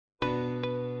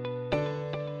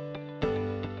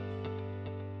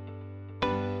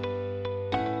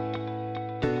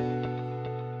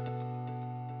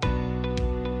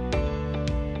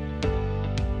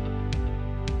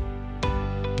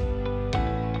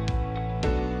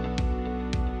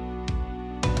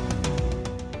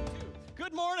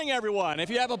morning, everyone. If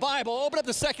you have a Bible, open up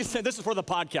the second. This is for the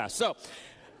podcast. So,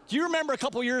 do you remember a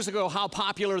couple years ago how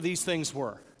popular these things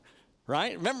were?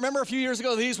 Right? Remember a few years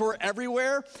ago, these were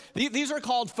everywhere? These are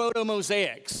called photo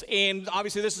mosaics. And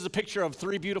obviously, this is a picture of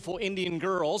 3 beautiful Indian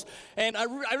girls. And I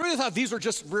really thought these were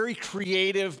just very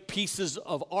creative pieces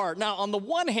of art. Now, on the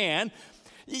one hand,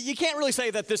 you can't really say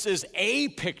that this is a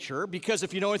picture, because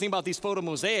if you know anything about these photo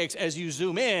mosaics, as you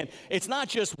zoom in, it's not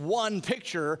just one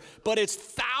picture, but it's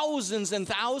thousands and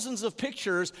thousands of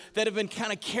pictures that have been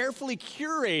kind of carefully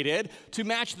curated to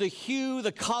match the hue,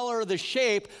 the color, the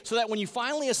shape, so that when you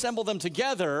finally assemble them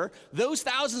together, those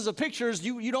thousands of pictures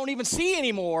you don't even see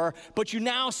anymore, but you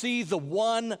now see the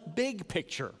one big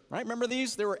picture, right? Remember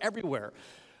these? They were everywhere.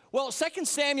 Well, 2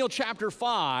 Samuel chapter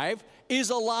 5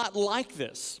 is a lot like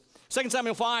this. 2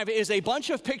 Samuel 5 is a bunch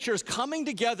of pictures coming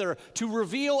together to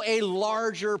reveal a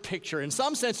larger picture. In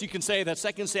some sense, you can say that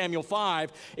 2 Samuel 5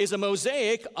 is a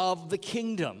mosaic of the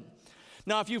kingdom.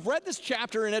 Now, if you've read this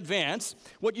chapter in advance,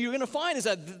 what you're going to find is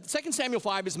that 2 Samuel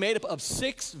 5 is made up of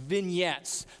 6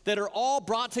 vignettes that are all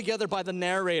brought together by the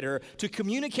narrator to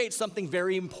communicate something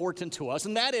very important to us,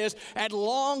 and that is, at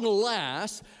long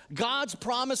last, God's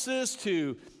promises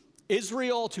to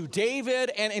Israel, to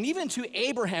David, and even to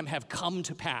Abraham have come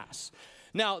to pass.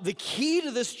 Now, the key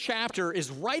to this chapter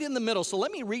is right in the middle, so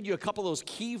let me read you a couple of those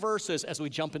key verses as we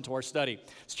jump into our study.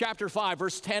 It's chapter 5,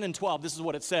 verse 10 and 12. This is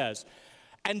what it says.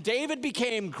 And David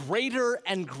became greater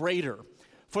and greater,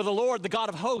 for the Lord, the God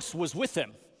of hosts, was with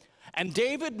him. And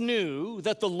David knew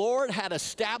that the Lord had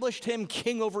established him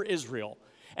king over Israel,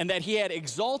 and that he had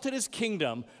exalted his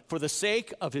kingdom for the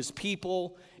sake of his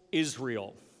people,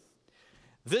 Israel.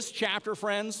 This chapter,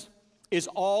 friends, is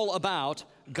all about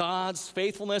God's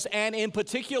faithfulness, and in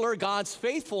particular, God's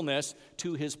faithfulness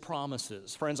to his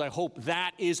promises. Friends, I hope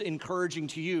that is encouraging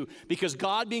to you, because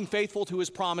God being faithful to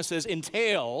his promises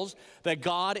entails that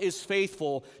God is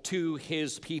faithful to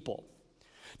his people.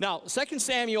 Now, 2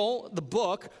 Samuel, the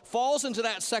book, falls into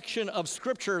that section of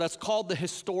Scripture that's called the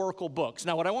historical books.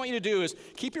 Now, what I want you to do is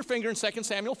keep your finger in 2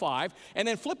 Samuel 5, and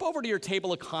then flip over to your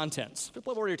table of contents. Flip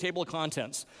over to your table of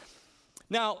contents.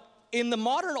 Now, in the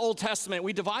modern Old Testament,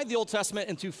 we divide the Old Testament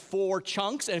into 4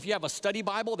 chunks, and if you have a study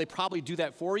Bible, they probably do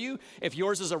that for you. If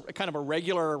yours is a kind of a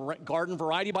regular garden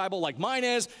variety Bible like mine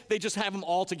is, they just have them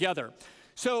all together.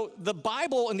 So the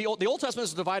Bible in the Old Testament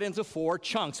is divided into 4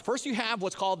 chunks. First, you have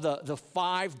what's called the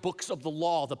 5 books of the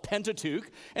law, the Pentateuch,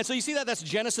 and so you see that's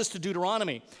Genesis to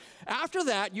Deuteronomy. After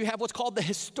that, you have what's called the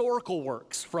historical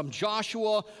works, from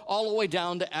Joshua all the way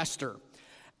down to Esther.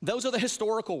 Those are the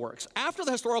historical works. After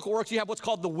the historical works, you have what's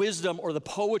called the wisdom or the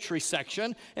poetry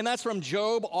section, and that's from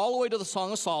Job all the way to the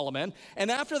Song of Solomon. And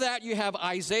after that, you have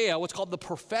Isaiah, what's called the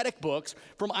prophetic books,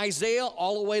 from Isaiah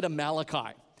all the way to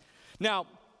Malachi. Now,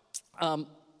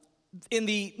 in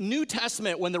the New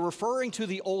Testament, when they're referring to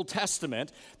the Old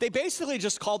Testament, they basically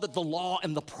just called it the law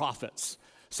and the prophets.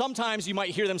 Sometimes you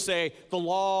might hear them say the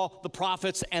law, the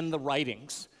prophets, and the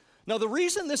writings. Now, the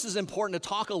reason this is important to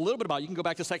talk a little bit about, you can go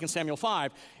back to 2 Samuel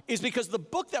 5, is because the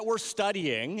book that we're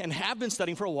studying and have been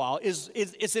studying for a while is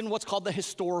in what's called the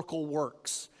historical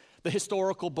works, the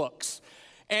historical books.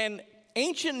 And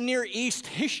ancient Near East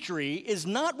history is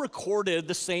not recorded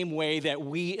the same way that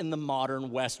we in the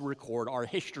modern West record our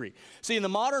history. See, in the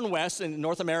modern West, in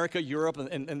North America, Europe,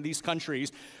 and these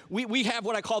countries, we have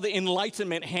what I call the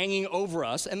Enlightenment hanging over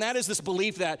us, and that is this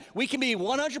belief that we can be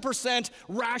 100%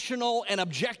 rational and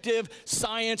objective.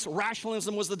 Science,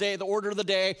 rationalism was the order of the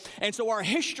day, and so our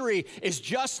history is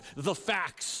just the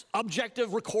facts,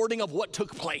 objective recording of what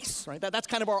took place, right? That's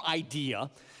kind of our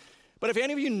idea. But if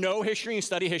any of you know history and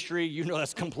study history, you know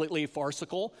that's completely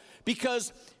farcical,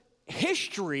 because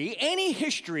history, any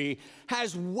history,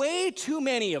 has way too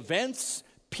many events,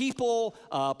 people,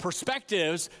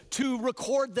 perspectives to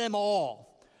record them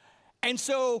all. And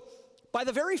so by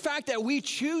the very fact that we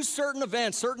choose certain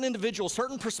events, certain individuals,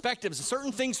 certain perspectives,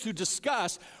 certain things to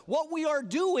discuss, what we are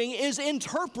doing is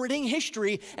interpreting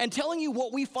history and telling you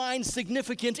what we find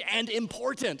significant and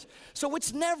important. So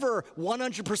it's never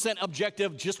 100%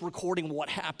 objective, just recording what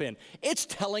happened. It's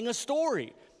telling a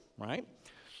story, right?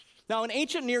 Now, in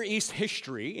ancient Near East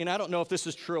history, and I don't know if this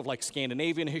is true of like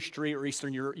Scandinavian history or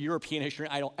Eastern European history,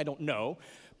 I don't know,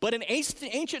 but in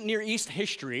ancient Near East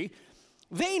history,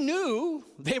 they knew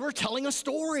they were telling a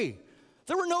story.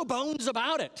 There were no bones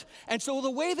about it. And so the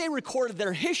way they recorded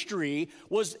their history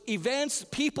was events,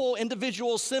 people,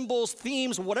 individuals, symbols,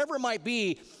 themes, whatever it might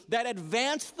be, that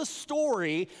advanced the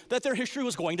story that their history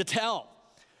was going to tell.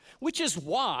 Which is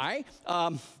why,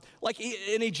 like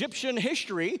in Egyptian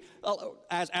history,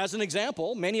 as an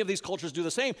example, many of these cultures do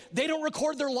the same, they don't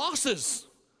record their losses,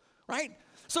 right?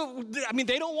 So, I mean,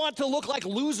 they don't want to look like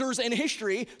losers in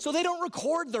history, so they don't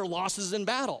record their losses in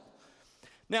battle.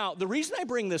 Now, the reason I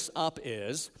bring this up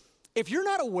is, if you're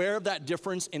not aware of that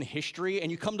difference in history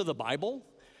and you come to the Bible,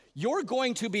 you're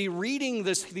going to be reading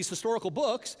these historical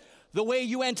books the way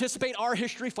you anticipate our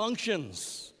history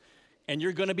functions. And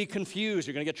you're going to be confused.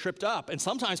 You're going to get tripped up. And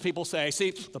sometimes people say,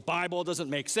 see, the Bible doesn't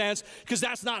make sense because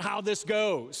that's not how this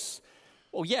goes.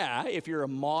 Well, yeah, if you're a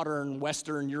modern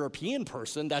Western European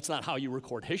person, that's not how you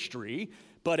record history.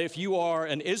 But if you are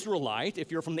an Israelite,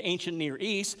 if you're from the ancient Near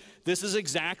East, this is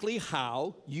exactly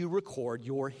how you record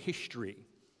your history.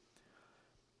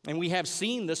 And we have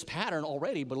seen this pattern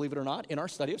already, believe it or not, in our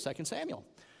study of 2 Samuel.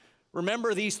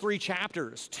 Remember these 3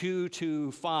 chapters, 2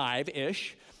 to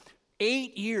 5-ish,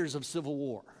 8 years of civil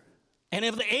war. And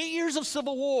of the 8 years of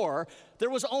civil war, there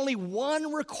was only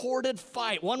one recorded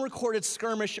fight, one recorded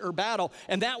skirmish or battle,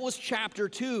 and that was chapter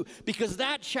 2, because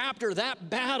that chapter, that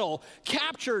battle,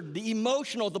 captured the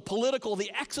emotional, the political, the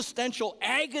existential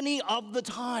agony of the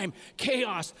time.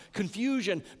 Chaos,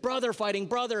 confusion, brother fighting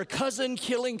brother, cousin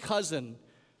killing cousin,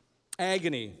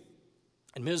 agony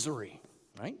and misery,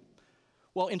 right?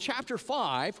 Well, in chapter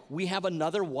 5, we have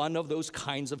another one of those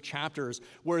kinds of chapters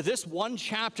where this one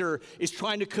chapter is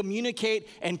trying to communicate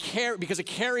and carry, because it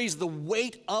carries the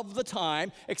weight of the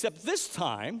time, except this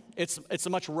time, it's a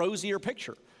much rosier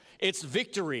picture. It's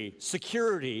victory,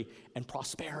 security, and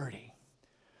prosperity.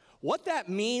 What that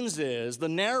means is the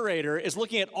narrator is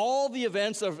looking at all the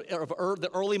events of the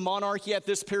early monarchy at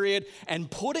this period and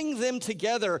putting them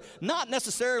together, not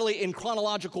necessarily in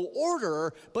chronological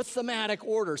order, but thematic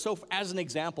order. So as an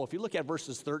example, if you look at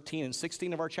verses 13 and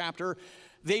 16 of our chapter,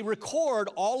 they record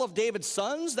all of David's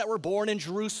sons that were born in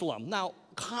Jerusalem. Now,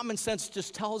 common sense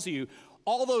just tells you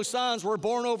all those sons were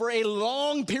born over a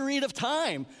long period of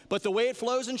time. But the way it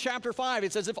flows in chapter 5,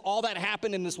 it's as if all that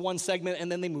happened in this one segment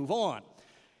and then they move on.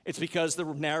 It's because the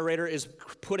narrator is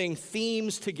putting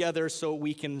themes together so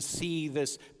we can see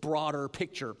this broader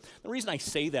picture. The reason I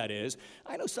say that is,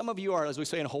 I know some of you are, as we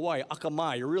say in Hawaii,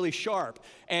 akamai, you're really sharp.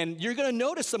 And you're going to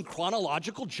notice some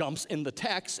chronological jumps in the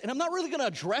text, and I'm not really going to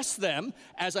address them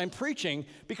as I'm preaching,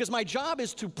 because my job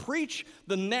is to preach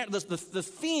the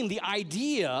theme, the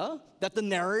idea that the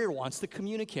narrator wants to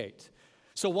communicate.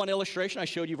 So one illustration, I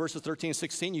showed you verses 13 and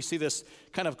 16. You see this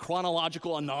kind of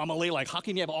chronological anomaly, like how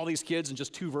can you have all these kids in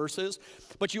just 2 verses?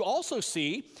 But you also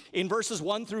see in verses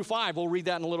 1 through 5, we'll read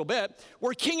that in a little bit,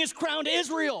 where king is crowned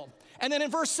Israel. And then in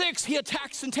verse 6, he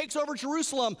attacks and takes over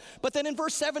Jerusalem. But then in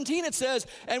verse 17, it says,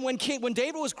 and when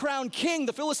David was crowned king,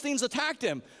 the Philistines attacked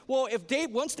him. Well,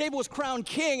 once David was crowned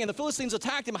king and the Philistines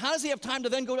attacked him, how does he have time to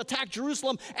then go to attack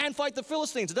Jerusalem and fight the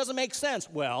Philistines? It doesn't make sense.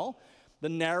 Well, the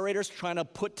narrator's trying to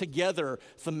put together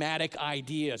thematic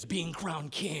ideas, being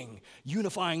crowned king,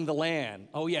 unifying the land.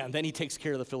 Oh yeah, and then he takes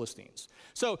care of the Philistines.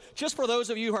 So just for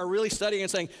those of you who are really studying and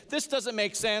saying, this doesn't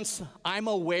make sense, I'm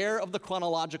aware of the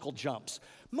chronological jumps.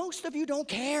 Most of you don't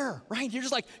care, right? You're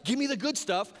just like, give me the good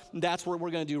stuff, and that's what we're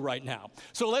going to do right now.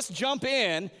 So let's jump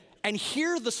in and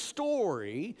hear the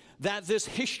story that this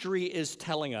history is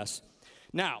telling us.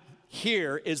 Now,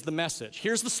 here is the message.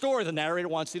 Here's the story the narrator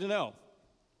wants you to know.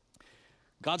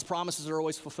 God's promises are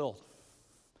always fulfilled.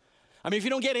 I mean, if you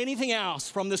don't get anything else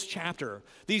from this chapter,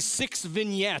 these 6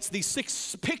 vignettes, these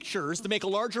 6 pictures to make a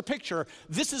larger picture,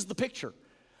 this is the picture.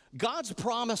 God's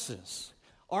promises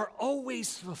are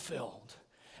always fulfilled.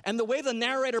 And the way the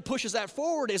narrator pushes that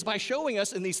forward is by showing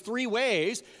us in these 3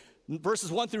 ways,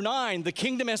 verses 1 through 9, the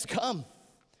kingdom has come.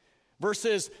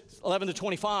 Verses 11 to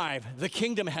 25, the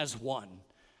kingdom has won.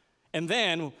 And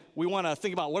then we want to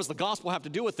think about what does the gospel have to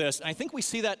do with this? And I think we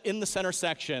see that in the center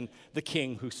section, the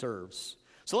king who serves.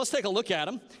 So let's take a look at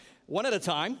them one at a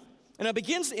time. And it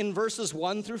begins in verses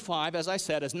 1 through 5, as I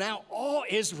said, as now all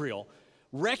Israel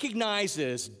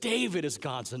recognizes David as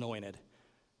God's anointed.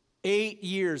 8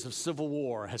 years of civil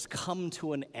war has come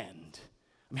to an end.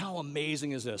 I mean, how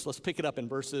amazing is this? Let's pick it up in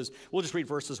verses. We'll just read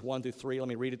verses 1 through 3. Let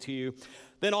me read it to you.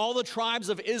 Then all the tribes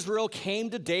of Israel came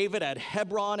to David at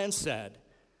Hebron and said,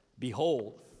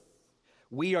 behold,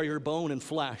 we are your bone and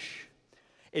flesh.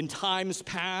 In times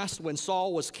past, when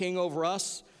Saul was king over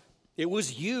us, it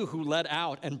was you who led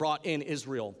out and brought in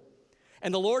Israel.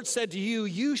 And the Lord said to you,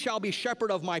 you shall be shepherd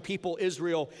of my people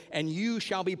Israel, and you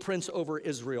shall be prince over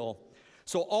Israel.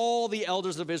 So all the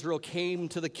elders of Israel came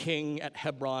to the king at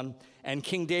Hebron, and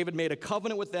King David made a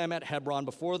covenant with them at Hebron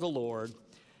before the Lord,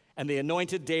 and they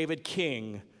anointed David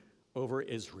king over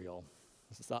Israel.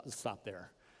 Let's stop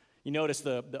there. You notice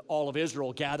the all of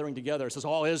Israel gathering together. It says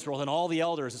all Israel and all the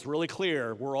elders. It's really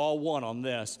clear we're all one on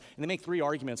this. And they make three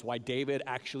arguments why David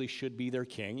actually should be their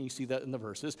king. You see that in the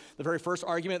verses. The very first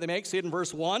argument they make, see it in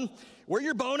verse 1, we're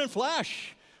your bone and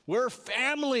flesh. We're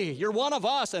family. You're one of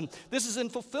us. And this is in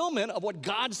fulfillment of what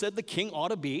God said the king ought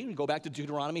to be. We go back to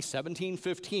Deuteronomy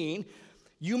 17:15.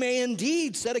 You may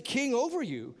indeed set a king over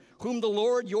you, whom the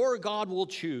Lord your God will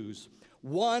choose.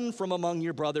 One from among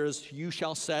your brothers you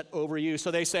shall set over you.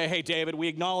 So they say, hey, David, we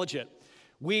acknowledge it.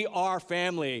 We are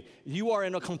family. You are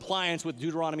in a compliance with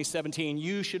Deuteronomy 17.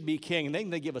 You should be king. And then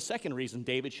they give a second reason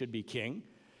David should be king.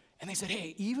 And they said,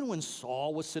 hey, even when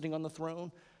Saul was sitting on the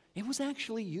throne, it was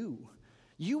actually you.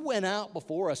 You went out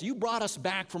before us. You brought us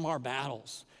back from our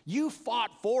battles. You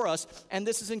fought for us. And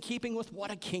this is in keeping with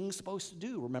what a king's supposed to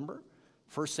do, remember?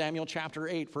 1 Samuel chapter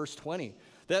 8, verse 20.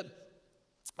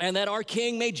 And that our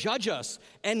king may judge us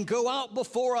and go out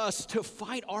before us to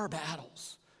fight our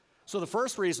battles. So the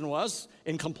first reason was,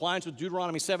 in compliance with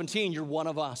Deuteronomy 17, you're one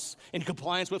of us. In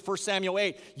compliance with 1 Samuel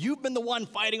 8, you've been the one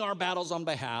fighting our battles on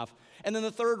behalf. And then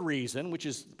the third reason, which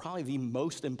is probably the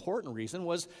most important reason,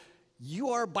 was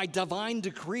you are by divine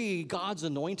decree God's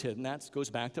anointed. And that goes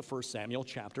back to 1 Samuel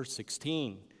chapter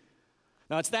 16.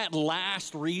 Now it's that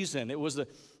last reason. It was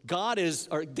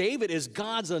David is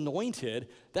God's anointed.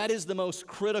 That is the most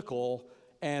critical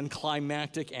and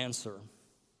climactic answer.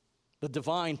 The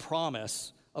divine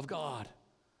promise of God.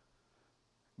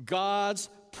 God's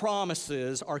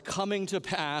promises are coming to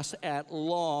pass at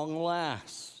long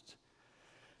last.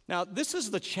 Now, this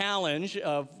is the challenge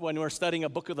of when we're studying a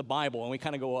book of the Bible and we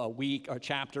kind of go a week, or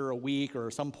chapter a week, or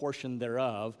some portion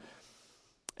thereof.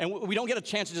 And we don't get a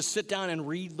chance to just sit down and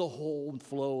read the whole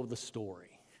flow of the story.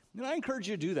 And I encourage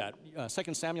you to do that.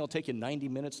 2 Samuel will take you 90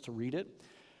 minutes to read it.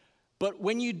 But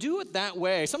when you do it that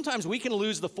way, sometimes we can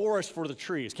lose the forest for the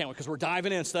trees, can't we? Because we're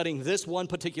diving in and studying this one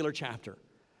particular chapter.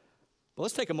 But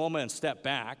let's take a moment and step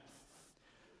back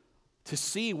to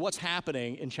see what's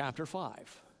happening in chapter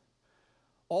 5.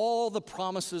 All the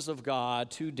promises of God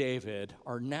to David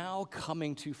are now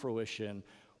coming to fruition.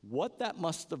 What that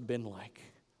must have been like.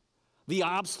 The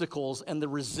obstacles and the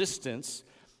resistance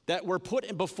that were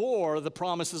put before the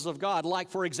promises of God. Like,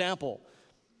 for example,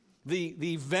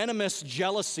 the venomous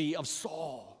jealousy of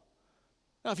Saul.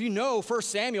 Now, if you know 1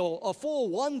 Samuel, a full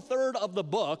 1/3 of the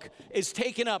book is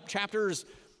taken up, chapters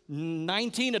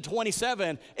 19 to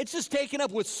 27. It's just taken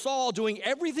up with Saul doing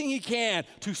everything he can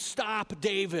to stop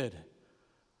David.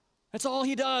 That's all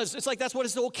he does. It's like that's what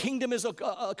his whole kingdom is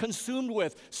consumed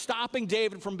with, stopping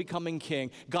David from becoming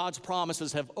king. God's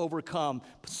promises have overcome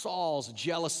Saul's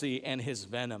jealousy and his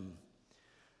venom.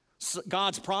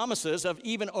 God's promises have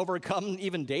even overcome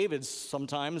even David's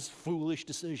sometimes foolish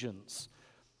decisions.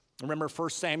 Remember 1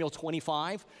 Samuel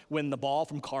 25, when the ball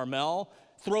from Carmel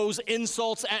throws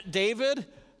insults at David?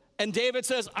 And David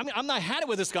says, I'm not had it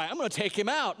with this guy. I'm going to take him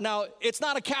out. Now, it's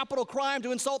not a capital crime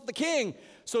to insult the king.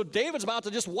 So David's about to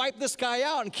just wipe this guy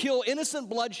out and kill innocent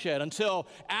bloodshed until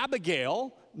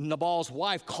Abigail, Nabal's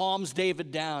wife, calms David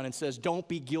down and says, don't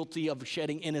be guilty of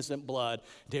shedding innocent blood.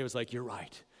 David's like, you're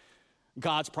right.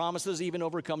 God's promises even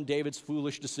overcome David's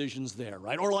foolish decisions there,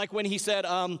 right? Or like when he said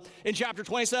in chapter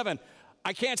 27,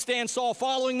 I can't stand Saul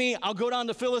following me. I'll go down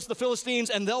to the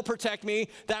Philistines, and they'll protect me.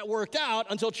 That worked out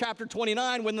until chapter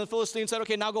 29 when the Philistines said,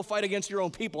 okay, now go fight against your own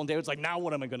people. And David's like, now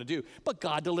what am I going to do? But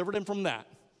God delivered him from that.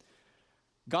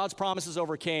 God's promises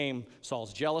overcame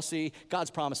Saul's jealousy.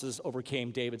 God's promises overcame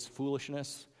David's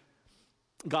foolishness.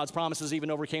 God's promises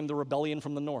even overcame the rebellion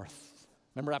from the north.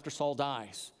 Remember after Saul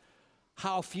dies,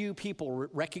 how few people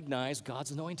recognize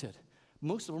God's anointed.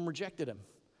 Most of them rejected him.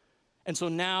 And so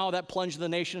now that plunged the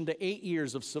nation into 8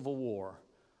 years of civil war.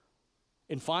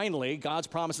 And finally, God's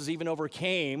promises even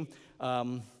overcame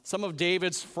some of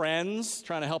David's friends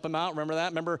trying to help him out. Remember that?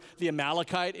 Remember the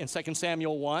Amalekite in 2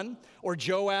 Samuel 1? Or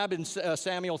Joab in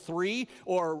Samuel 3?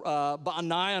 Or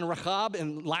Baanai and Rechab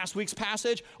in last week's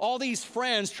passage? All these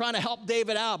friends trying to help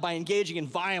David out by engaging in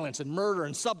violence and murder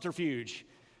and subterfuge.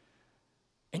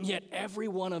 And yet every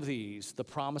one of these, the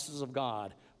promises of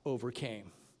God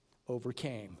overcame.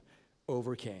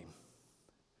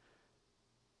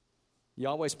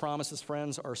 Yahweh's promises,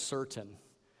 friends, are certain,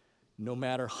 no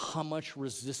matter how much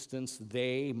resistance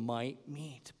they might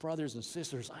meet. Brothers and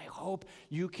sisters, I hope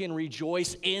you can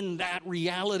rejoice in that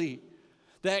reality,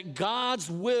 that God's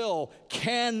will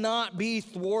cannot be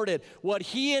thwarted. What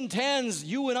he intends,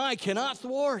 you and I cannot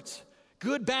thwart,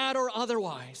 good, bad, or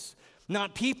otherwise.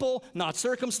 Not people, not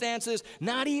circumstances,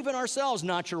 not even ourselves,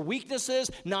 not your weaknesses,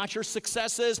 not your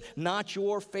successes, not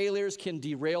your failures can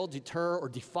derail, deter, or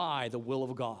defy the will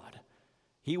of God.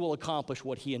 He will accomplish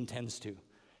what he intends to.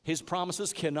 His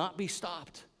promises cannot be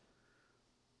stopped.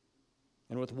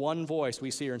 And with one voice, we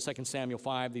see here in 2 Samuel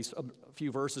 5, these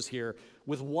few verses here,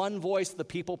 with one voice the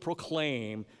people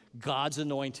proclaim God's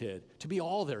anointed to be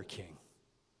all their king.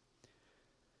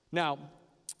 Now,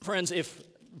 friends, if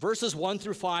verses 1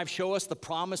 through 5 show us the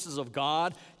promises of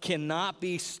God cannot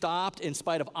be stopped in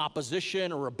spite of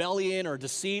opposition or rebellion or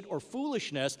deceit or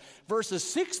foolishness, verses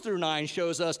 6 through 9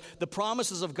 shows us the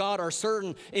promises of God are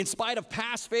certain in spite of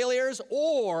past failures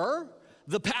or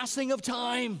the passing of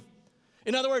time.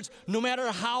 In other words, no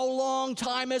matter how long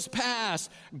time has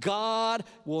passed, God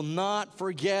will not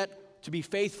forget to be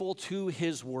faithful to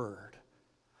his word.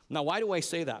 Now, why do I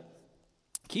say that?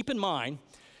 Keep in mind,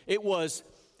 it was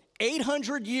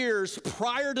 800 years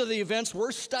prior to the events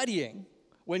we're studying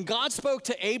when God spoke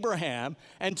to Abraham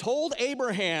and told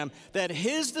Abraham that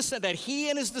he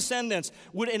and his descendants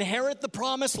would inherit the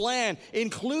promised land,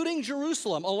 including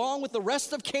Jerusalem, along with the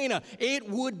rest of Canaan. It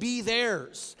would be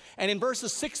theirs. And in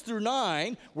verses 6 through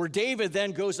 9, where David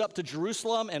then goes up to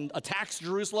Jerusalem and attacks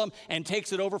Jerusalem and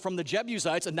takes it over from the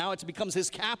Jebusites, and now it becomes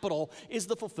his capital, is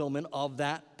the fulfillment of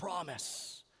that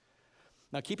promise.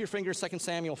 Now keep your finger, 2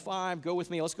 Samuel 5. Go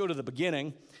with me. Let's go to the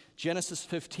beginning. Genesis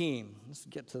 15. Let's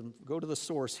go to the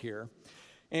source here.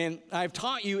 And I've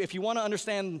taught you, if you want to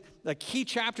understand the key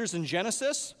chapters in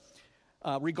Genesis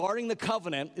regarding the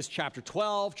covenant, is chapter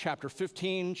 12, chapter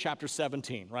 15, chapter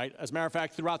 17, right? As a matter of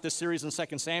fact, throughout this series in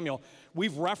 2 Samuel,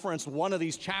 we've referenced one of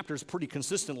these chapters pretty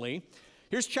consistently.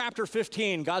 Here's chapter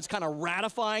 15. God's kind of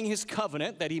ratifying his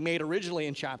covenant that he made originally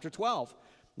in chapter 12.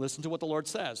 Listen to what the Lord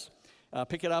says.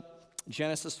 Pick it up,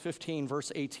 Genesis 15,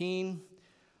 verse 18.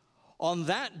 On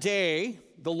that day,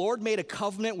 the Lord made a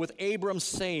covenant with Abram,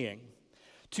 saying,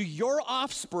 to your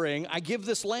offspring I give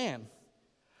this land,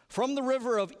 from the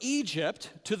river of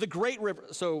Egypt to the great river.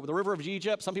 So the river of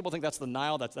Egypt, some people think that's the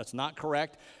Nile. That's not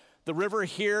correct. The river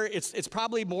here, it's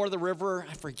probably more the river,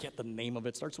 I forget the name of it.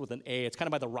 It starts with an A. It's kind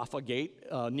of by the Rafah Gate,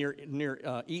 near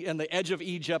and the edge of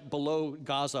Egypt below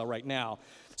Gaza right now.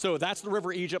 So that's the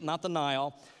river Egypt, not the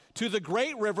Nile. To the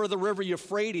great river, the river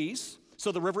Euphrates.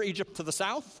 So the river Egypt to the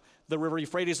south. The river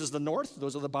Euphrates is the north.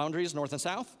 Those are the boundaries, north and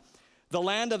south. The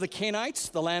land of the Canaanites,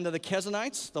 the land of the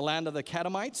Kezanites, the land of the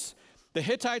Kadamites, the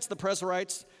Hittites, the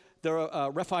Perizzites,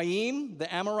 the Rephaim,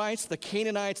 the Amorites, the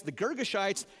Canaanites, the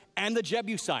Girgashites, and the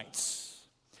Jebusites.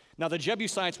 Now, the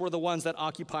Jebusites were the ones that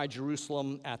occupied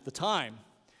Jerusalem at the time.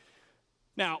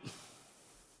 Now,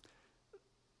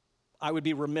 I would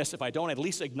be remiss if I don't at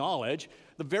least acknowledge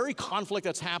the very conflict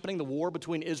that's happening, the war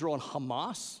between Israel and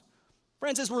Hamas,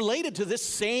 friends, is related to this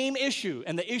same issue,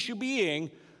 and the issue being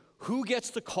who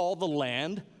gets to call the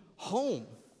land home,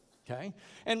 okay?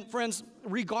 And friends,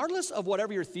 regardless of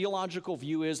whatever your theological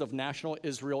view is of national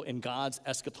Israel in God's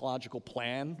eschatological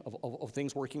plan of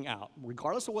things working out,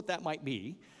 regardless of what that might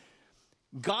be,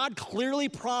 God clearly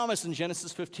promised in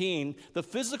Genesis 15 the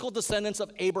physical descendants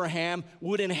of Abraham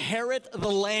would inherit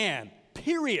the land,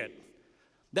 period.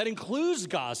 That includes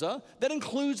Gaza, that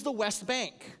includes the West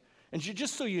Bank. And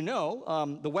just so you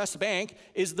know, the West Bank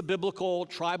is the biblical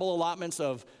tribal allotments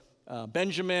of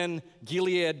Benjamin,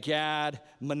 Gilead, Gad,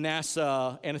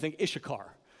 Manasseh, and I think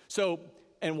Issachar. So,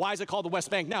 and why is it called the West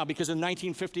Bank now? Because in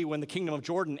 1950, when the Kingdom of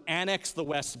Jordan annexed the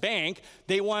West Bank,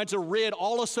 they wanted to rid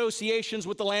all associations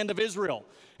with the land of Israel.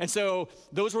 And so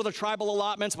those were the tribal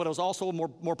allotments, but it was also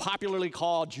more popularly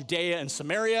called Judea and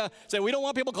Samaria. So we don't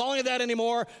want people calling it that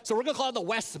anymore, so we're going to call it the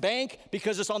West Bank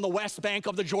because it's on the west bank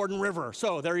of the Jordan River.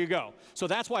 So there you go. So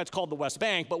that's why it's called the West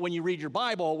Bank. But when you read your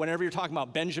Bible, whenever you're talking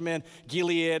about Benjamin,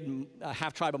 Gilead,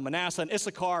 half tribe of Manasseh, and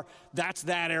Issachar, that's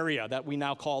that area that we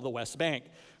now call the West Bank.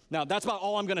 Now, that's about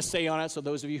all I'm going to say on it, so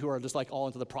those of you who are just like all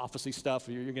into the prophecy stuff,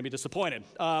 you're going to be disappointed.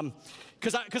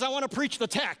 Because I want to preach the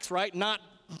text, right? Not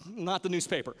the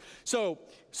newspaper. So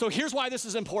here's why this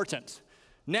is important.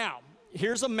 Now,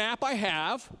 here's a map I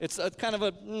have. It's a kind of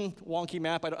a wonky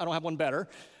map. I don't have one better.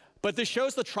 But this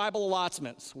shows the tribal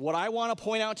allotments. What I want to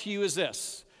point out to you is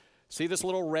this. See this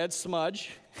little red smudge?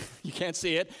 You can't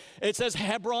see it. It says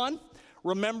Hebron.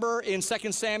 Remember in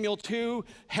 2 Samuel 2,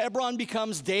 Hebron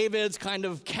becomes David's kind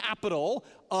of capital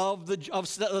of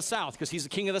the south because he's the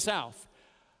king of the south.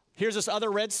 Here's this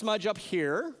other red smudge up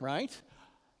here, right?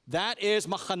 That is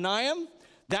Mahanaim.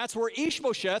 That's where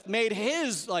Ishbosheth made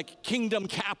his kingdom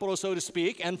capital, so to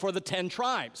speak, and for the 10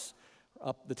 tribes,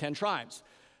 the 10 tribes.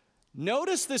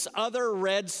 Notice this other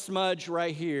red smudge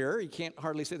right here. You can't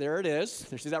hardly see. There it is.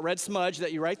 There's that red smudge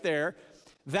that you right there.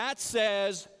 That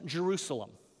says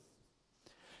Jerusalem.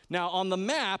 Now, on the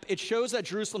map, it shows that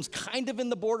Jerusalem's kind of in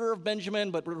the border of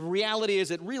Benjamin, but the reality is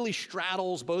it really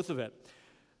straddles both of it.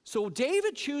 So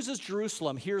David chooses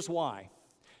Jerusalem. Here's why.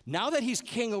 Now that he's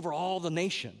king over all the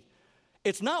nation,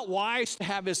 It's not wise to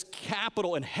have his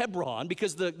capital in Hebron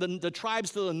because the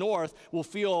tribes to the north will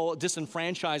feel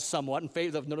disenfranchised somewhat, and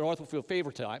the north will feel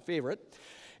favorite.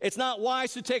 It's not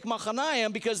wise to take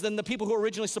Machanaim because then the people who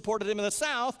originally supported him in the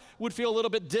south would feel a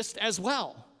little bit dissed as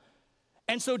well.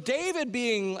 And so David,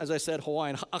 being, as I said,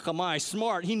 Hawaiian, akamai,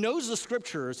 smart, he knows the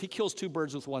scriptures. He kills two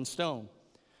birds with one stone.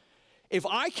 If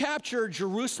I capture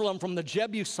Jerusalem from the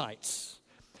Jebusites,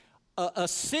 a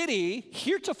city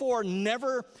heretofore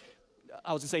never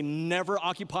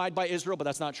occupied by Israel, but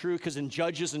that's not true because in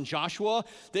Judges and Joshua,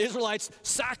 the Israelites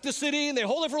sack the city and they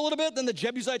hold it for a little bit, then the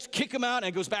Jebusites kick them out and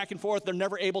it goes back and forth. They're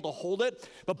never able to hold it.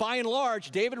 But by and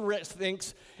large, David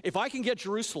thinks, if I can get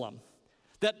Jerusalem,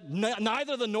 that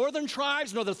neither the northern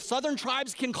tribes nor the southern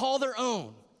tribes can call their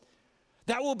own,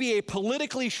 that will be a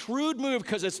politically shrewd move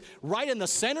because it's right in the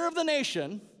center of the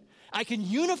nation. I can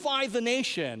unify the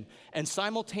nation and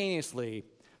simultaneously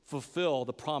fulfill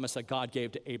the promise that God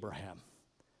gave to Abraham.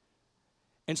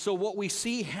 And so what we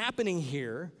see happening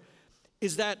here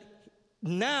is that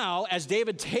now, as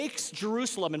David takes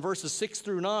Jerusalem in verses 6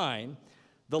 through 9,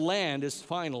 the land is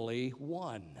finally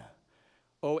won.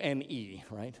 O-N-E,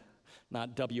 right?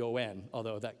 Not W-O-N,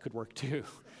 although that could work too.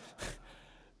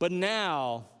 But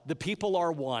now the people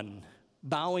are one,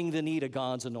 bowing the knee to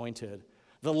God's anointed.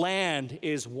 The land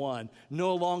is one,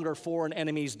 no longer foreign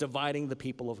enemies dividing the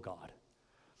people of God.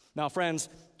 Now, friends,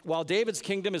 while David's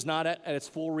kingdom is not at its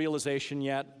full realization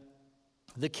yet,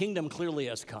 the kingdom clearly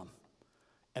has come,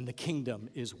 and the kingdom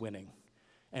is winning.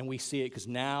 And we see it because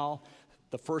now,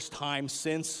 the first time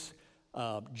since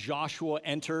Joshua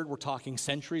entered, we're talking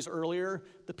centuries earlier,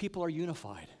 the people are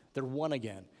unified. They're one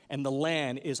again, and the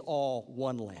land is all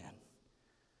one land.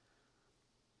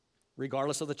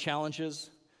 Regardless of the challenges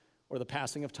or the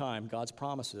passing of time, God's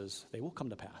promises, they will come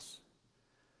to pass.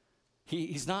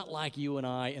 He's not like you and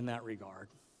I in that regard.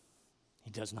 He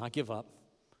does not give up.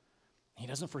 He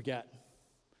doesn't forget.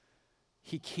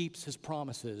 He keeps his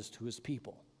promises to his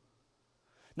people.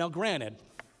 Now, granted,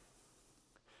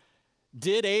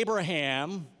 did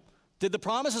the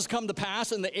promises come to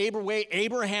pass in the way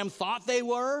Abraham thought they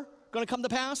were going to come to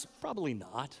pass? Probably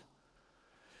not.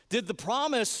 Did the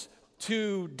promise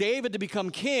to David to become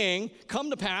king come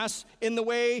to pass in the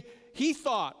way he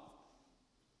thought?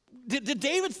 Did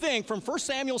David think from 1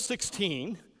 Samuel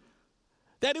 16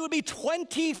 that it would be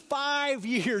 25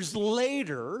 years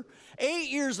later, 8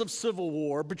 years of civil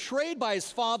war, betrayed by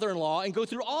his father-in-law, and go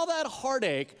through all that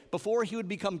heartache before he would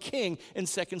become king in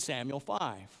 2 Samuel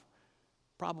 5?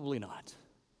 Probably not.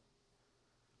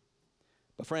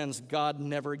 But friends, God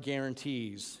never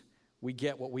guarantees we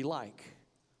get what we like,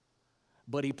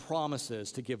 but he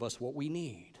promises to give us what we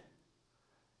need.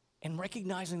 And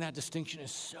recognizing that distinction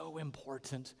is so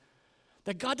important,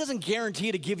 that God doesn't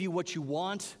guarantee to give you what you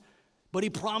want, but he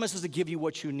promises to give you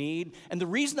what you need. And the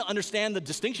reason to understand the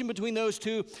distinction between those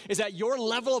two is that your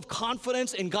level of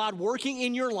confidence in God working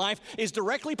in your life is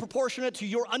directly proportionate to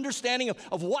your understanding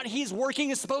of what he's working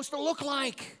is supposed to look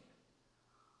like.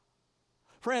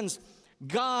 Friends,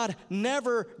 God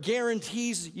never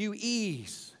guarantees you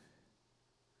ease,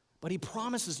 but he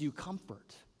promises you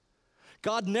comfort.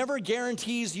 God never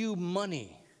guarantees you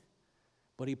money,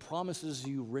 but he promises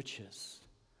you riches.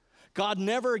 God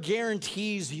never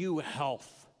guarantees you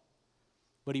health,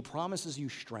 but he promises you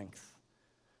strength.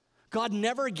 God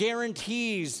never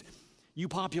guarantees you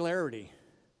popularity,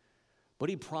 but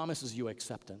he promises you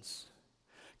acceptance.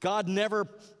 God never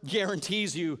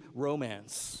guarantees you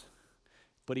romance,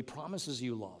 but he promises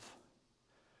you love.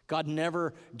 God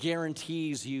never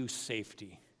guarantees you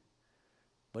safety,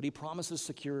 but he promises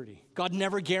security. God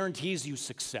never guarantees you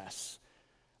success,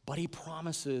 but he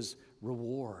promises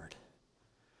reward.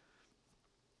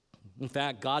 In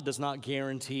fact, God does not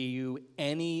guarantee you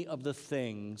any of the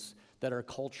things that our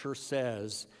culture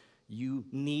says you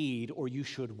need or you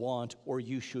should want or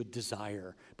you should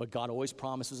desire. But God always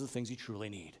promises the things you truly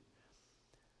need.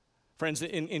 Friends,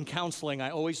 in counseling,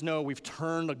 I always know we've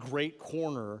turned a great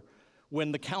corner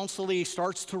when the counselee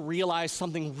starts to realize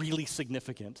something really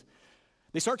significant.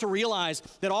 They start to realize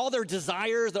that all their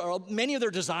desires, many of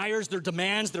their desires, their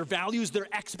demands, their values, their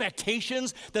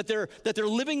expectations that they're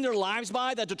living their lives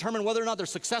by that determine whether or not they're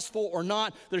successful or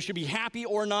not, they should be happy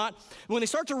or not. When they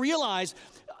start to realize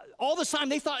all this time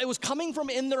they thought it was coming from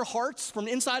in their hearts, from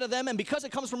inside of them, and because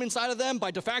it comes from inside of them,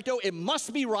 by de facto, it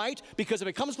must be right, because if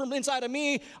it comes from inside of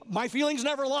me, my feelings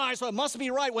never lie, so it must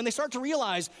be right. When they start to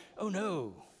realize, oh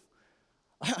no,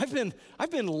 I've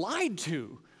been lied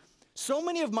to. So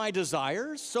many of my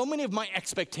desires, so many of my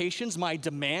expectations, my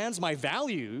demands, my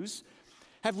values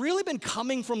have really been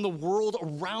coming from the world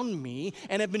around me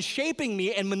and have been shaping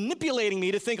me and manipulating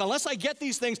me to think, unless I get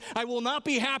these things, I will not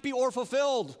be happy or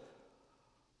fulfilled.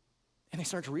 And I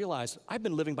start to realize I've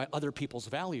been living by other people's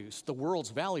values, the world's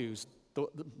values,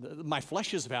 my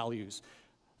flesh's values,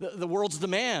 the world's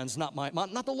demands, not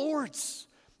the Lord's.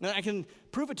 And I can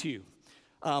prove it to you.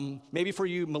 Maybe for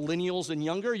you millennials and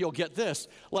younger, you'll get this.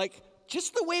 Like,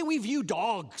 just the way we view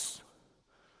dogs.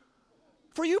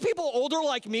 For you people older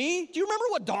like me, do you remember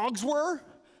what dogs were?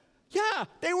 Yeah,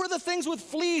 they were the things with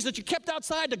fleas that you kept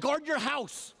outside to guard your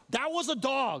house. That was a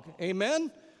dog. Amen?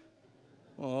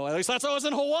 Well, at least that's how it was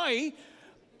in Hawaii.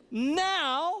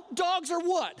 Now, dogs are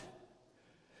what?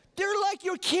 They're like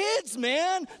your kids,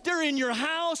 man. They're in your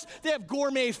house. They have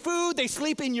gourmet food. They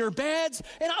sleep in your beds.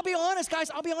 And I'll be honest, guys,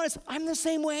 I'm the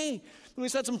same way. We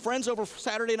had some friends over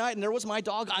Saturday night, and there was my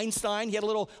dog, Einstein. He had a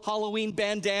little Halloween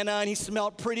bandana, and he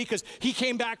smelled pretty because he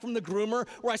came back from the groomer,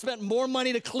 where I spent more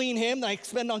money to clean him than I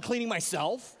spend on cleaning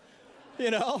myself,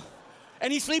 you know?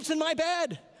 And he sleeps in my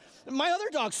bed. My other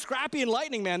dogs, Scrappy and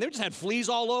Lightning, man, they just had fleas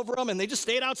all over them, and they just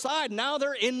stayed outside. Now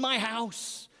they're in my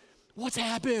house. What's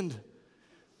happened?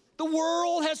 The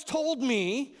world has told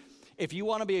me, if you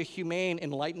want to be a humane,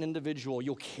 enlightened individual,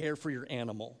 you'll care for your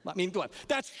animal. I mean,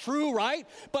 that's true, right?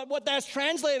 But what that's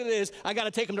translated is, I got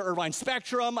to take them to Irvine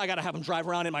Spectrum. I got to have them drive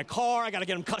around in my car. I got to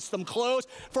get them custom clothes.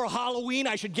 For Halloween,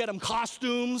 I should get them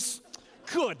costumes.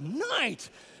 Good night.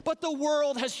 But the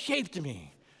world has shaped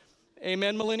me.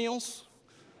 Amen, millennials?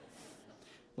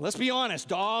 Let's be honest.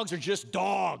 Dogs are just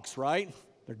dogs, right?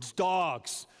 They're just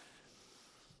dogs.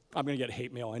 I'm going to get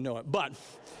hate mail, I know it. But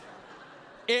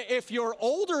if you're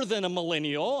older than a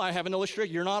millennial, I have an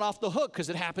illustration, you're not off the hook because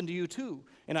it happened to you too.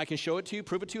 And I can show it to you,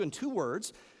 prove it to you in 2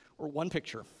 words or 1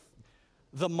 picture.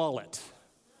 The mullet.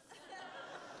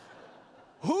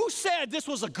 Who said this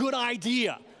was a good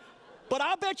idea? But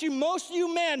I'll bet you most of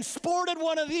you men sported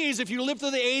one of these if you lived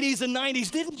through the 80s and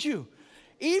 90s, didn't you?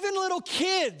 Even little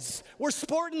kids were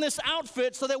sporting this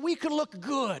outfit so that we could look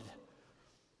good.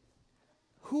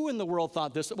 Who in the world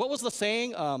thought this? What was the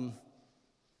saying?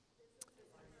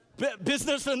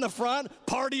 Business in the front,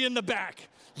 party in the back.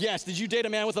 Yes, did you date a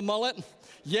man with a mullet?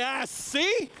 Yes,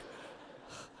 see?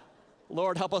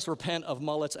 Lord, help us repent of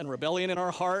mullets and rebellion in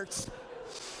our hearts.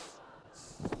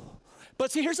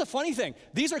 But see, here's the funny thing.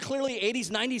 These are clearly 80s,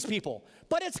 90s people,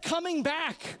 but it's coming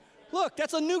back. Look,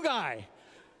 that's a new guy.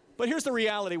 But here's the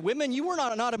reality. Women, you were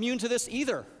not immune to this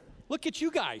either. Look at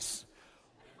you guys.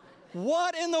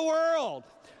 What in the world?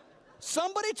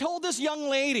 Somebody told this young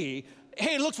lady,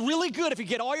 hey, it looks really good if you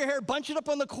get all your hair, bunch it up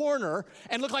on the corner,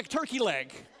 and look like turkey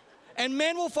leg. And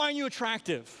men will find you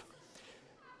attractive.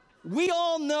 We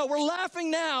all know, we're laughing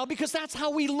now because that's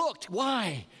how we looked.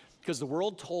 Why? Because the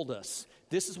world told us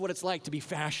this is what it's like to be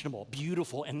fashionable,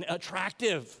 beautiful, and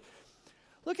attractive.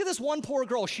 Look at this one poor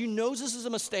girl. She knows this is a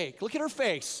mistake. Look at her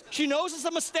face. She knows it's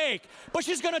a mistake, but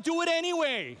she's going to do it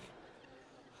anyway.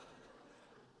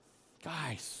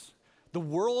 Guys, the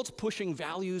world's pushing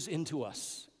values into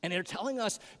us, and they're telling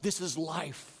us this is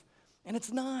life, and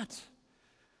it's not.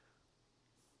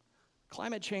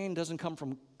 Climate change doesn't come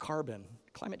from carbon.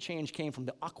 Climate change came from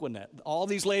the Aquanet all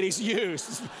these ladies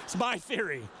use. It's my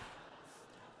theory.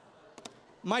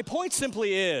 My point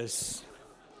simply is,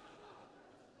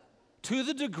 to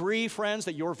the degree, friends,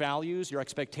 that your values, your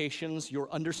expectations,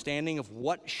 your understanding of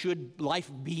what should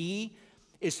life be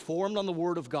is formed on the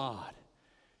Word of God,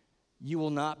 you will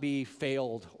not be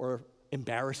failed or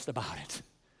embarrassed about it.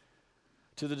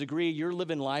 To the degree you're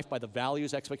living life by the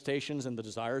values, expectations, and the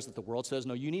desires that the world says,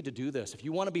 no, you need to do this. If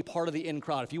you want to be part of the in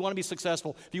crowd, if you want to be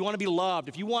successful, if you want to be loved,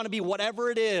 if you want to be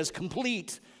whatever it is,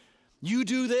 complete, you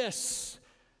do this.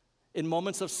 In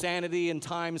moments of sanity in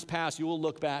times past, you will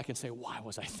look back and say, what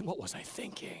was I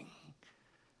thinking?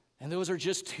 And those are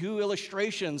just 2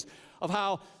 illustrations of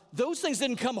how those things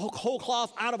didn't come whole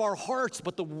cloth out of our hearts,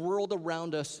 but the world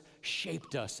around us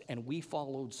shaped us, and we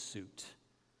followed suit.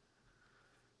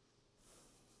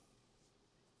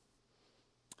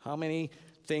 How many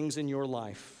things in your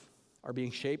life are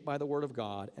being shaped by the Word of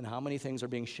God, and how many things are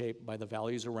being shaped by the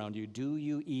values around you? Do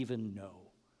you even know?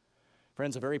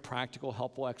 Friends, a very practical,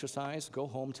 helpful exercise. Go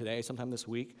home today, sometime this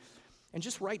week, and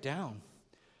just write down,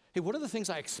 hey, what are the things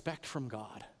I expect from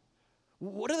God?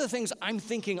 What are the things I'm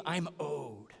thinking I'm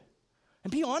owed?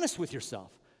 And be honest with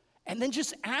yourself. And then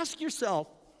just ask yourself,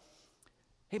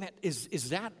 hey, man, is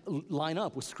that line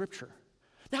up with Scripture?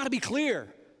 Now, to be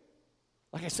clear,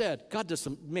 like I said, God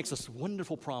makes us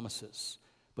wonderful promises,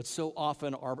 but so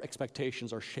often our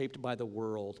expectations are shaped by the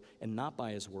world and not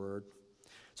by His Word.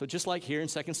 So just like here in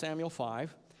 2 Samuel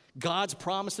 5, God's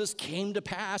promises came to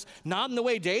pass, not in the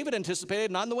way David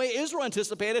anticipated, not in the way Israel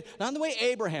anticipated, not in the way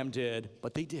Abraham did,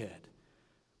 but they did.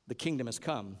 The kingdom has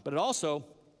come. But it also,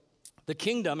 the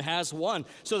kingdom has won.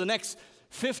 So the next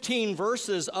 15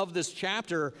 verses of this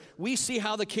chapter, we see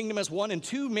how the kingdom has won in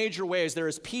two major ways. There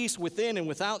is peace within and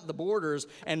without the borders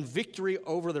and victory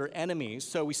over their enemies.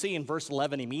 So we see in verse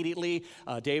 11 immediately,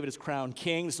 David is crowned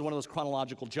king. This is one of those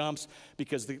chronological jumps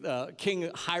because the King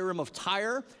Hiram of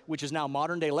Tyre, which is now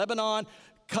modern-day Lebanon,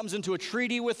 comes into a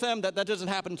treaty with them. That doesn't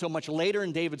happen until much later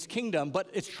in David's kingdom, but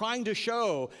it's trying to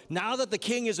show now that the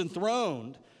king is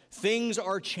enthroned, things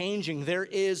are changing. There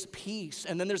is peace.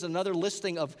 And then there's another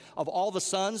listing of all the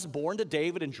sons born to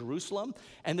David in Jerusalem.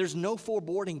 And there's no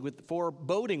foreboding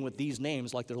with these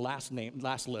names like their last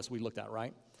list we looked at,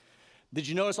 right? Did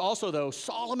you notice also, though,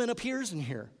 Solomon appears in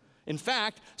here? In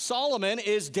fact, Solomon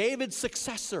is David's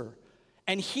successor.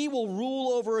 And he will rule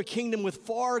over a kingdom with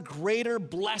far greater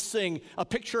blessing, a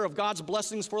picture of God's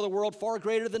blessings for the world far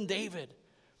greater than David.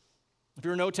 If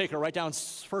you're a note taker, write down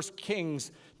 1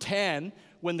 Kings 10,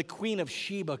 when the queen of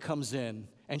Sheba comes in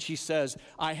and she says,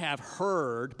 I have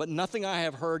heard, but nothing I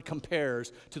have heard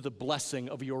compares to the blessing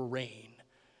of your reign.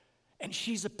 And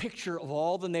she's a picture of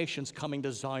all the nations coming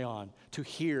to Zion to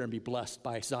hear and be blessed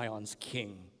by Zion's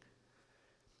king.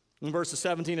 In verses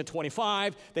 17 and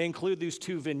 25, they include these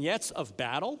two vignettes of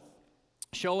battle,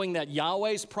 showing that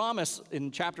Yahweh's promise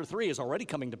in chapter 3 is already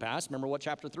coming to pass. Remember what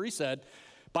chapter 3 said?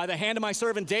 By the hand of my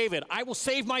servant David, I will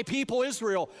save my people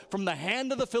Israel from the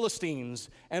hand of the Philistines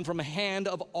and from the hand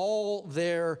of all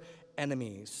their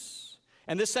enemies.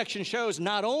 And this section shows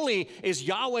not only is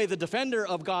Yahweh the defender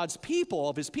of God's people,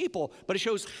 of his people, but it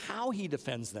shows how he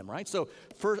defends them, right? So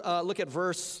look at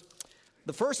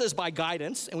the first is by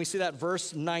guidance, and we see that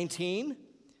verse 19.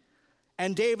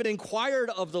 And David inquired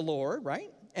of the Lord, right?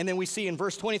 And then we see in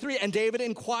verse 23, and David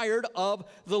inquired of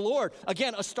the Lord.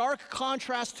 Again, a stark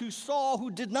contrast to Saul, who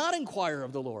did not inquire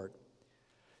of the Lord.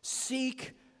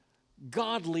 Seek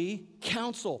godly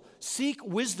counsel. Seek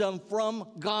wisdom from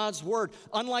God's word.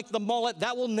 Unlike the mullet,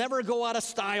 that will never go out of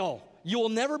style. You will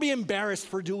never be embarrassed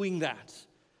for doing that.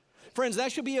 Friends,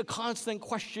 that should be a constant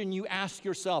question you ask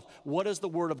yourself. What does the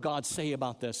word of God say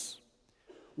about this?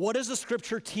 What does the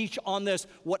scripture teach on this?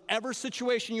 Whatever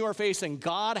situation you are facing,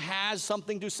 God has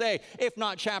something to say, if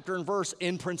not chapter and verse,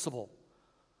 in principle.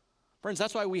 Friends,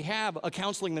 that's why we have a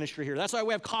counseling ministry here. That's why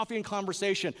we have coffee and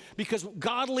conversation, because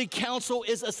godly counsel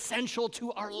is essential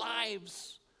to our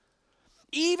lives,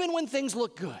 even when things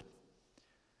look good.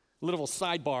 Little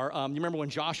sidebar, you remember when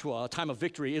Joshua, a time of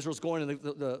victory, Israel's going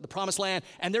to the promised land,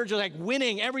 and they're just like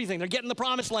winning everything. They're getting the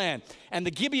promised land. And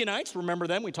the Gibeonites, remember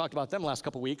them? We talked about them last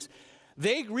couple weeks.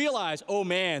 They realize, oh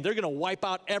man, they're going to wipe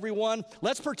out everyone.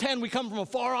 Let's pretend we come from a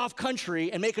far-off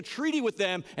country and make a treaty with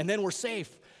them, and then we're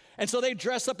safe. And so they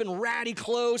dress up in ratty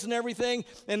clothes and everything,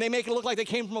 and they make it look like they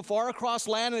came from a far-across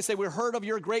land, and they say, we heard of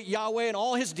your great Yahweh and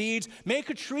all his deeds. Make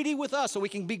a treaty with us so we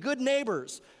can be good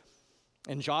neighbors.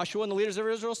 And Joshua and the leaders of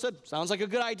Israel said, sounds like a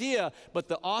good idea, but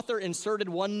the author inserted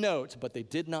one note, but they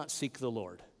did not seek the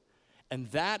Lord.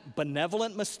 And that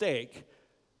benevolent mistake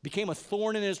became a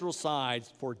thorn in Israel's side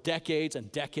for decades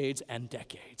and decades and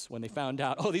decades when they found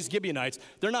out, oh, these Gibeonites,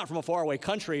 they're not from a faraway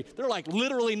country. They're like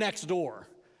literally next door.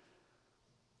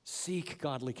 Seek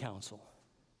godly counsel,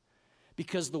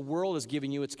 because the world is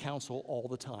giving you its counsel all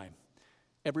the time.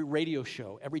 Every radio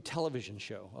show, every television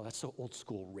show, oh, that's so old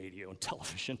school, radio and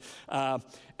television.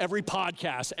 Every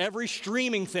podcast, every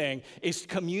streaming thing is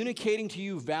communicating to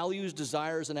you values,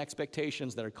 desires, and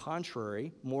expectations that are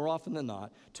contrary, more often than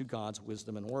not, to God's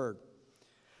wisdom and word.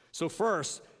 So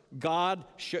first,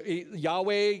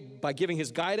 Yahweh, by giving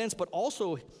his guidance, but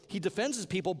also he defends his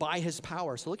people by his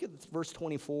power. So look at verse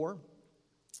 24.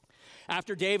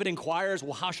 After David inquires,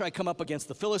 well, how should I come up against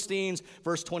the Philistines?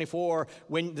 Verse 24,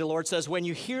 when the Lord says, when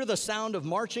you hear the sound of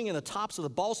marching in the tops of the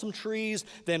balsam trees,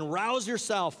 then rouse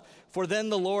yourself, for then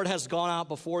the Lord has gone out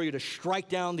before you to strike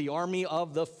down the army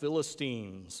of the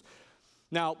Philistines.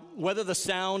 Now, whether the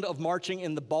sound of marching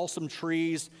in the balsam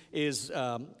trees is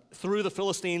threw the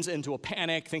Philistines into a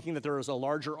panic, thinking that there was a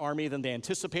larger army than they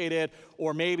anticipated,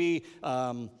 or maybe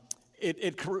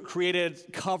It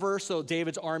created cover so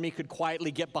David's army could quietly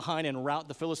get behind and rout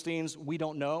the Philistines. We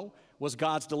don't know. Was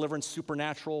God's deliverance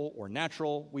supernatural or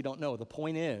natural? We don't know. The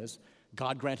point is,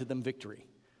 God granted them victory.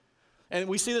 And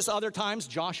we see this other times,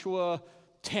 Joshua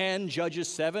 10, Judges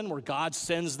 7, where God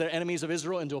sends their enemies of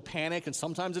Israel into a panic, and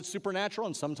sometimes it's supernatural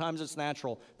and sometimes it's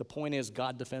natural. The point is,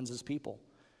 God defends his people.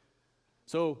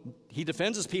 So he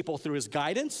defends his people through his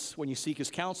guidance. When you seek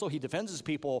his counsel, he defends his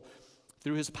people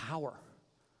through his power.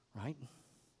 Right?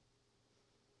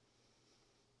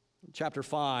 chapter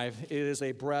 5 is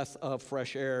a breath of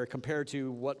fresh air compared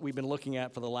to what we've been looking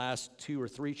at for the last 2 or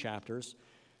 3 chapters,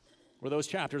 where those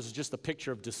chapters is just a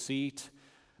picture of deceit,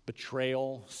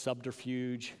 betrayal,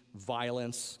 subterfuge,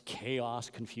 violence, chaos,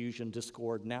 confusion,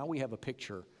 discord. Now we have a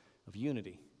picture of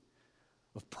unity,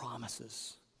 of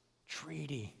promises,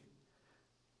 treaty,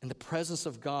 and the presence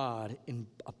of God in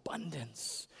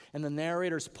abundance. And the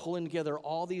narrator's pulling together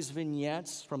all these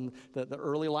vignettes from the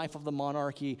early life of the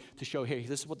monarchy to show, hey,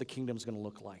 this is what the kingdom's going to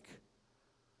look like.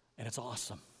 And it's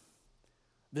awesome.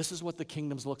 This is what the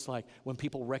kingdom looks like when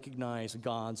people recognize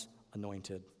God's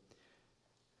anointed.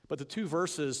 But the 2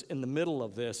 verses in the middle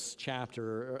of this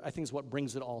chapter, I think, is what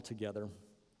brings it all together.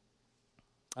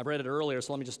 I've read it earlier,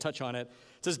 so let me just touch on it.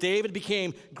 It says, David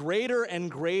became greater and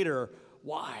greater.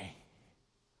 Why?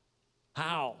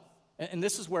 How? And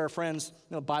this is where, friends,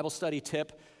 Bible study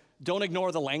tip, don't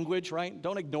ignore the language, right?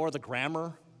 Don't ignore the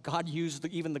grammar. God used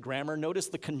even the grammar. Notice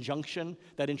the conjunction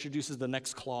that introduces the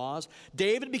next clause.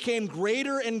 David became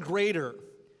greater and greater,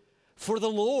 for the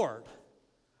Lord,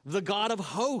 the God of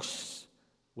hosts,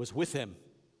 was with him.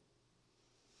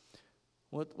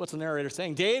 What's the narrator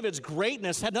saying? David's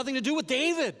greatness had nothing to do with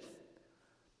David.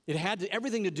 It had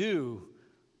everything to do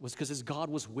was because his God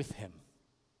was with him.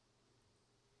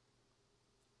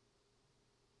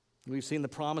 We've seen the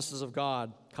promises of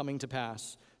God coming to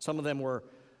pass. Some of them were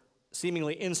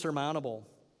seemingly insurmountable,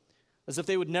 as if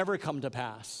they would never come to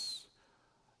pass.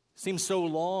 Seems so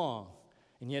long.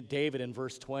 And yet David in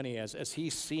verse 20, as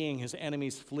he's seeing his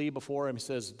enemies flee before him, he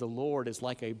says, the Lord is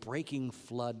like a breaking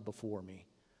flood before me.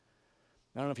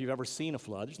 I don't know if you've ever seen a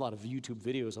flood. There's a lot of YouTube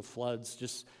videos of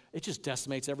floods. It just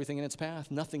decimates everything in its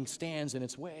path. Nothing stands in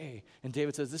its way. And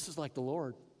David says, this is like the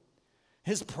Lord.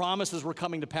 His promises were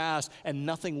coming to pass, and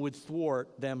nothing would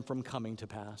thwart them from coming to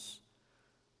pass.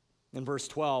 In verse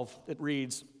 12, it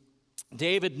reads,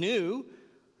 David knew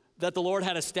that the Lord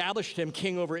had established him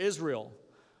king over Israel.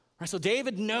 Right, so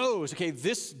David knows, okay,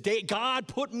 this day God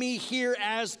put me here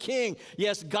as king.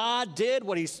 Yes, God did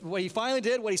what he finally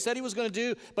did, what he said he was going to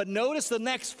do. But notice the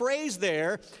next phrase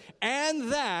there,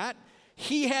 and that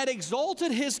he had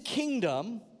exalted his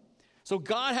kingdom. So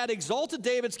God had exalted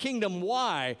David's kingdom.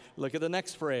 Why? Look at the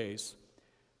next phrase.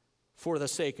 For the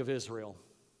sake of Israel.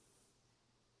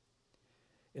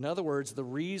 In other words, the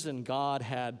reason God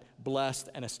had blessed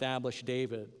and established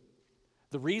David,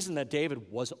 the reason that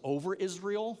David was over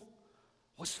Israel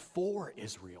was for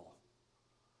Israel.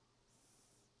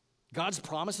 God's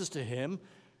promises to him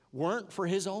weren't for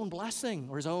his own blessing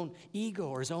or his own ego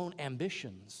or his own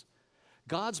ambitions.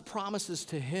 God's promises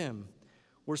to him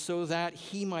were so that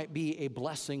he might be a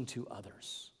blessing to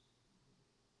others.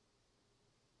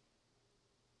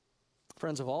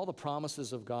 Friends, of all the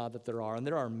promises of God that there are, and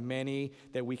there are many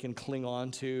that we can cling on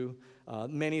to,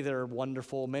 many that are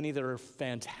wonderful, many that are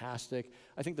fantastic,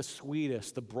 I think the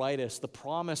sweetest, the brightest, the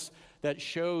promise that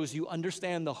shows you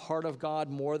understand the heart of God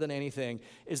more than anything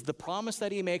is the promise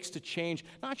that he makes to change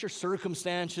not your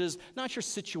circumstances, not your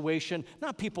situation,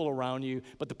 not people around you,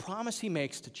 but the promise he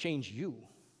makes to change you.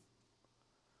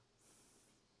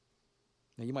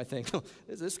 Now you might think,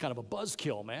 this is kind of a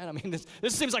buzzkill, man. I mean,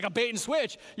 this seems like a bait and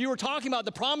switch. You were talking about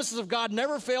the promises of God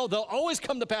never fail. They'll always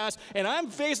come to pass. And I'm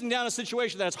facing down a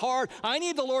situation that's hard. I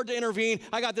need the Lord to intervene.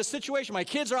 I got this situation. My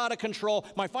kids are out of control.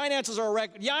 My finances are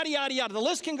wrecked. Yada, yada, yada. The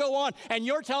list can go on. And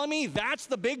you're telling me that's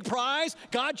the big prize?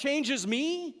 God changes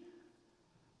me?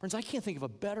 Friends, I can't think of a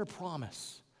better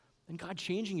promise than God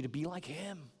changing you to be like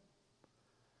him.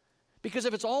 Because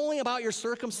if it's only about your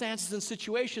circumstances and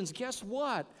situations, guess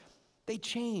what? They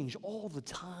change all the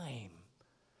time.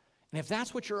 And if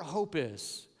that's what your hope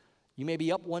is, you may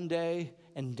be up one day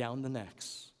and down the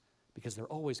next, because they're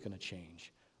always going to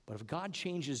change. But if God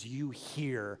changes you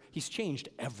here, he's changed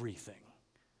everything.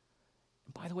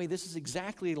 And by the way, this is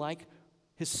exactly like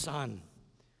his son.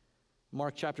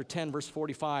 Mark chapter 10, verse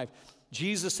 45,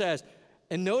 Jesus says,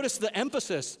 and notice the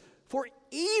emphasis, for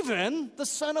even the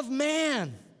Son of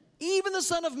Man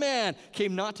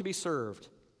came not to be served,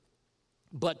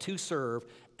 but to serve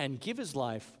and give his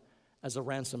life as a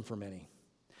ransom for many.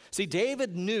 See,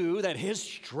 David knew that his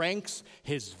strengths,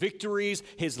 his victories,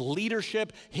 his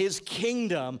leadership, his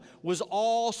kingdom was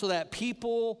all so that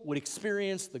people would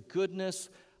experience the goodness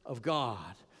of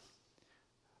God.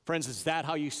 Friends, is that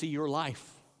how you see your life?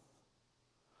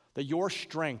 That your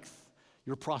strength,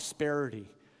 your prosperity,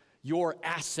 your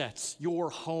assets, your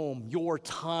home, your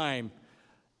time,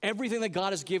 everything that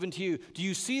God has given to you, do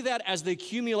you see that as the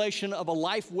accumulation of a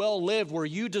life well lived where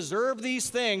you deserve these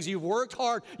things, you've worked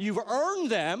hard, you've earned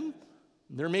them?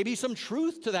 There may be some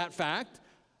truth to that fact.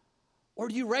 Or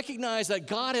do you recognize that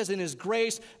God has in his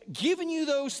grace given you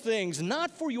those things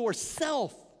not for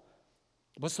yourself,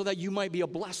 but so that you might be a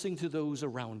blessing to those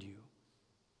around you.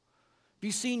 Have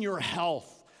you seen your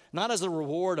health not as a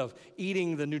reward of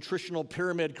eating the nutritional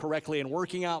pyramid correctly and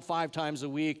working out 5 times a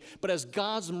week, but as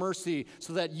God's mercy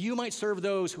so that you might serve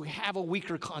those who have a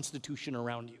weaker constitution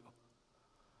around you?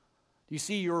 Do you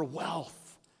see your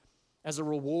wealth as a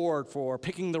reward for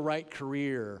picking the right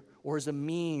career or as a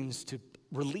means to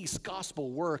release gospel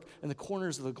work in the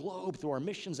corners of the globe through our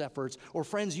missions efforts, or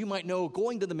friends you might know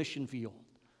going to the mission field?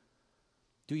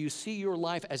 Do you see your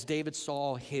life as David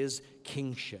saw his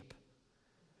kingship,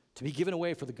 to be given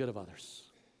away for the good of others?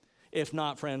 If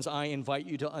not, friends, I invite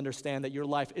you to understand that your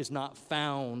life is not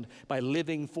found by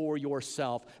living for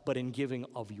yourself, but in giving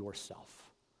of yourself.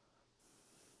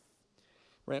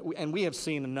 Right? And we have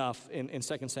seen enough in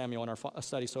 2 Samuel in our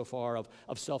study so far of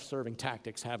self-serving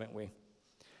tactics, haven't we?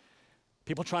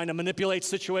 People trying to manipulate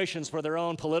situations for their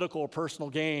own political or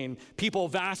personal gain. People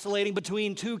vacillating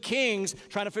between 2 kings,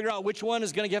 trying to figure out which one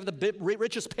is going to give the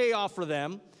richest payoff for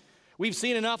them. We've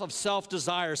seen enough of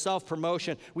self-desire,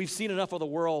 self-promotion. We've seen enough of the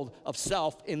world of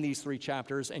self in these 3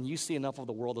 chapters, and you see enough of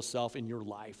the world of self in your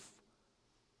life.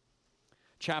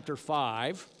 Chapter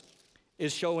 5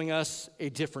 is showing us a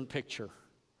different picture.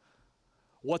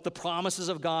 What the promises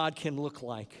of God can look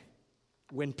like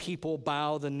when people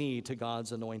bow the knee to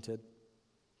God's anointed.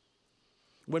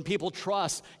 When people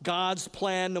trust God's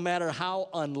plan, no matter how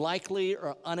unlikely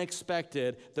or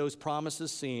unexpected those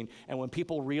promises seem, and when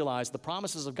people realize the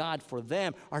promises of God for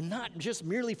them are not just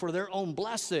merely for their own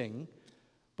blessing,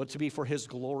 but to be for his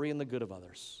glory and the good of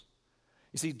others.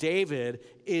 You see, David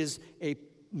is a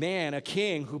man, a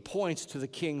king, who points to the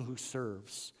king who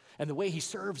serves. And the way he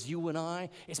serves you and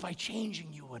I is by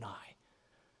changing you and I.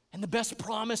 And the best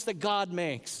promise that God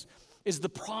makes is the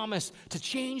promise to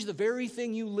change the very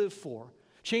thing you live for.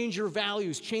 Change your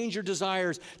values, change your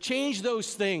desires, change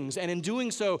those things, and in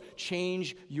doing so,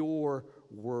 change your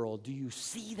world. Do you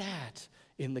see that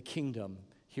in the kingdom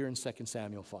here in 2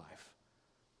 Samuel 5?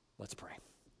 Let's pray.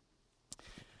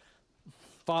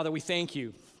 Father, we thank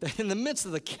you that in the midst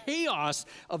of the chaos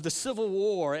of the civil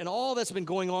war and all that's been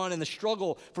going on in the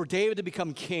struggle for David to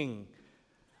become king,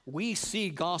 we see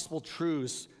gospel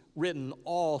truths written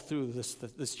all through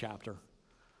this chapter.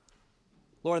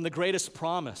 Lord, and the greatest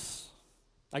promise,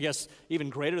 I guess even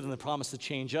greater than the promise to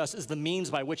change us, is the means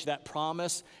by which that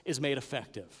promise is made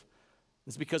effective.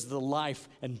 It's because of the life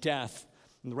and death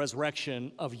and the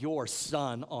resurrection of your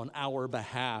Son on our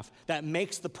behalf that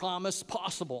makes the promise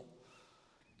possible.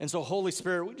 And so, Holy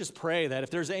Spirit, we just pray that if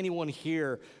there's anyone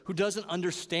here who doesn't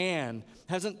understand,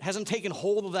 hasn't taken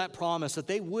hold of that promise, that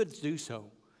they would do so.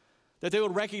 That they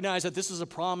would recognize that this is a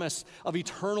promise of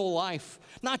eternal life,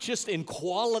 not just in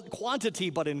quantity,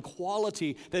 but in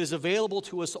quality, that is available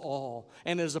to us all.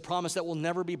 And it is a promise that will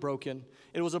never be broken.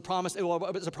 It is a promise that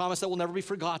will never be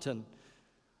forgotten.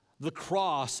 The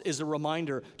cross is a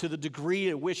reminder to the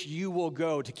degree at which you will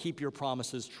go to keep your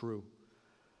promises true.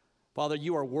 Father,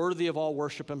 you are worthy of all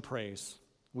worship and praise.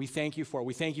 We thank you for it.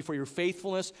 We thank you for your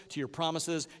faithfulness to your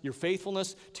promises, your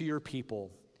faithfulness to your people.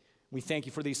 We thank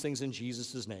you for these things in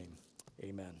Jesus' name.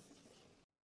 Amen.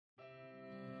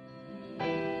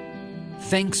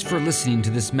 Thanks for listening to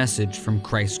this message from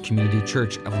Christ Community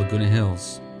Church of Laguna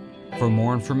Hills. For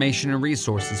more information and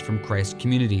resources from Christ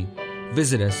Community,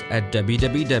 visit us at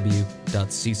www.ccclh.org.